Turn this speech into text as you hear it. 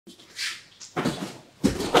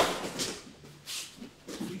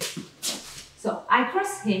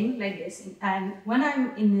him like this, and when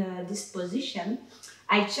I'm in this position,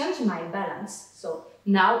 I change my balance. So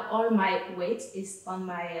now all my weight is on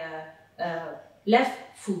my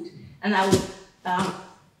left foot, and I will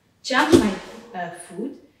change my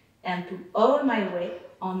foot and put all my weight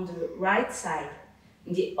on the right side.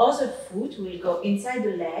 And the other foot will go inside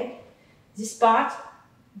the leg, this part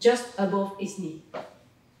just above his knee.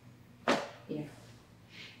 Here.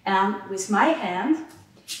 And with my hand,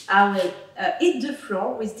 I will hit the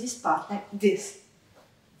floor with this part, like this.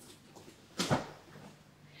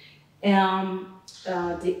 And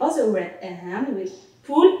the other hand will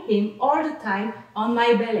pull him all the time on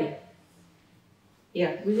my belly.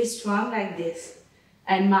 Here, really strong like this.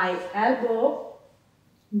 And my elbow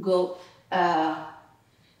go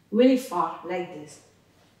really far like this.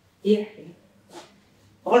 Here.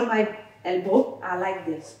 All my elbows are like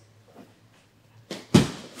this.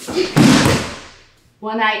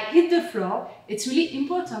 When I hit the floor, it's really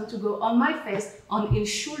important to go on my face, on his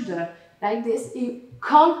shoulder, like this. He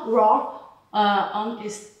can't roll on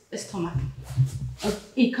his stomach.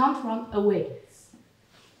 He can't run away.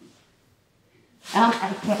 And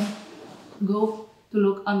I can go to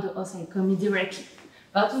look on the other side, coming directly.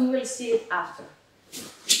 But we will see it after.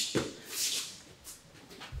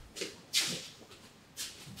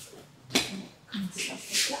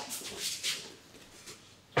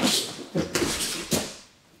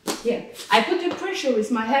 Here, I put the pressure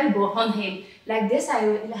with my elbow on him. Like this, I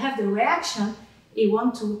will have the reaction. He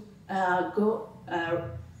want to go.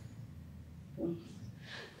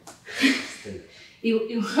 He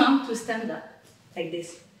want to stand up like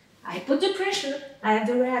this. I put the pressure. I have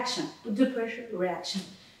the reaction. Put the pressure, reaction.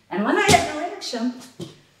 And when I have the reaction,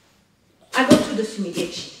 I go to the Sumi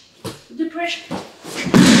Gaeshi. Put the pressure.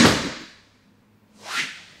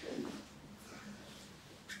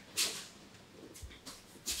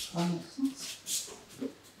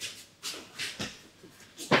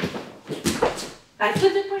 I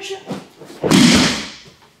put the pressure.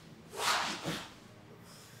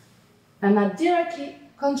 And I directly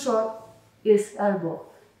control his elbow.